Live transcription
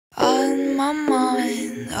on my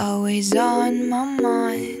mind, always on my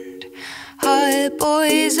mind. Hot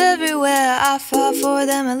boys everywhere, I fall for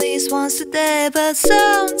them at least once a day. But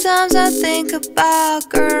sometimes I think about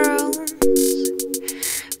girls.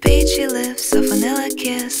 Peachy lips, a vanilla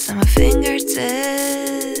kiss on my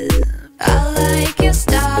fingertip. I like your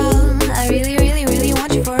style, I really, really, really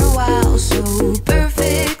want you for a while. So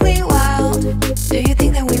perfectly wild. Do you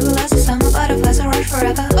think that we will last the summer butterflies and rush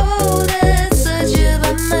forever? Oh, that's such a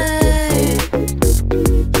bummer.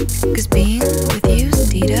 Cause being with you's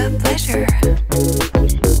indeed a pleasure.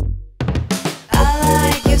 I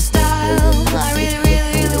like your style, I really,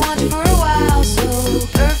 really, really want you for a while. So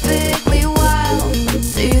perfectly wild.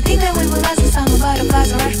 Do you think that we will last the summer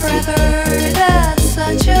butterflies and rush forever? That's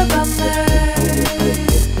such a bummer.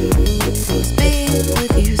 Cause being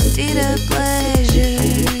with you's indeed a pleasure.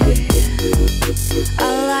 I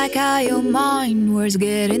like how your mind works,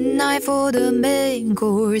 getting night for the main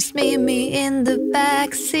course. Meet me in the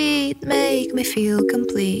backseat, make me feel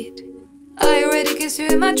complete. I already kissed you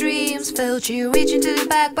in my dreams, felt you reach into the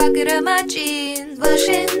back pocket of my jeans.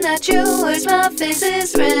 Blushing at your words, my face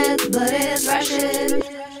is red, blood is rushing.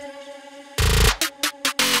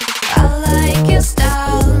 I like your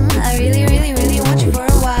style, I really, really, really want you for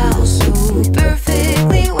a while. So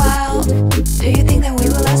perfectly wild. Do you think that we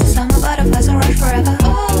will last the summer butterflies and rush forever?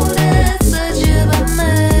 Oh, that's such a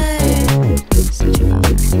bummer. Such a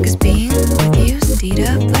bummer. Cause being with you's indeed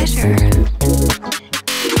a pleasure.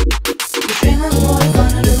 You dream of boy,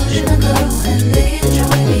 fun and delusional girl, and they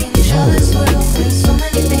enjoy being each other's world. There's so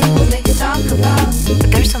many things they can talk about, but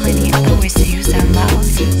there's so many other ways to use their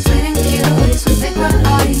mouths. Sitting cute with big brown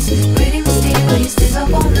eyes, pretty mysterious, stays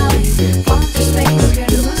up all night. Falling through space, scared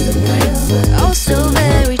to lose the thrill, but also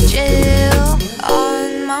very chill.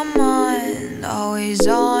 On my mind, always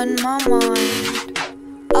on my mind.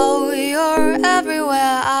 Oh, you're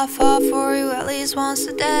everywhere, I fall for you at least once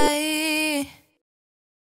a day.